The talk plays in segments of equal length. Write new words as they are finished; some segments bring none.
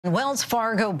Wells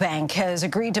Fargo Bank has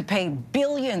agreed to pay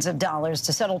billions of dollars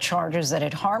to settle charges that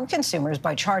it harmed consumers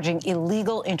by charging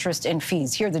illegal interest and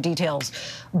fees. Here are the details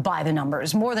by the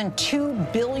numbers. More than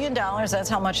 $2 billion. That's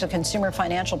how much the Consumer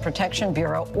Financial Protection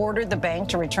Bureau ordered the bank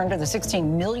to return to the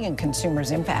 16 million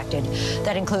consumers impacted.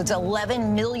 That includes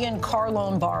 11 million car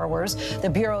loan borrowers. The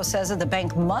Bureau says that the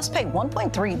bank must pay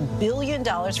 $1.3 billion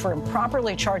for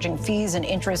improperly charging fees and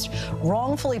interest,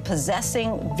 wrongfully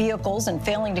possessing vehicles, and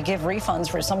failing to give refunds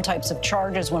for some types of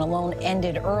charges when a loan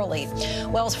ended early.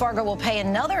 Wells Fargo will pay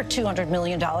another $200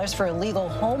 million for illegal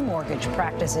home mortgage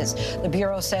practices. The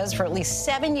Bureau says for at least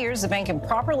 7 years, the bank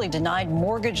improperly denied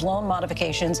mortgage loan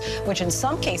modifications, which in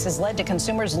some cases led to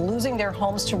consumers losing their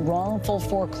homes to wrongful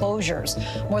foreclosures.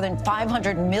 More than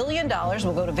 $500 million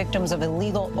will go to victims of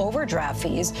illegal overdraft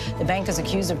fees. The bank is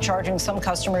accused of charging some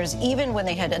customers even when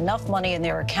they had enough money in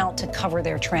their account to cover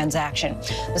their transaction.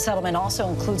 The settlement also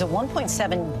includes a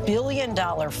 $1.7 billion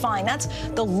fine. That's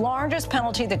the largest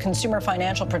penalty the Consumer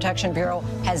Financial Protection Bureau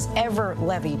has ever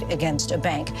levied against a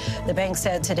bank. The bank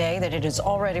said today that it has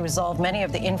already resolved many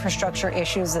of the infrastructure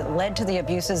issues that led to the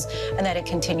abuses and that it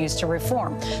continues to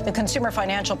reform. The Consumer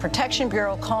Financial Protection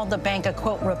Bureau called the bank a,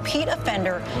 quote, repeat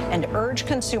offender and urged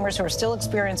consumers who are still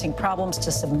experiencing problems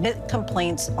to submit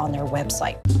complaints on their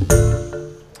website.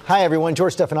 Hi, everyone.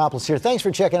 George Stephanopoulos here. Thanks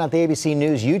for checking out the ABC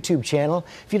News YouTube channel.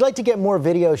 If you'd like to get more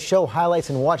videos, show highlights,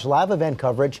 and watch live event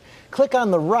coverage, click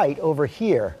on the right over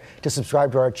here to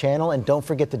subscribe to our channel. And don't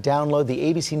forget to download the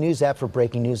ABC News app for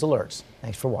breaking news alerts.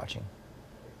 Thanks for watching.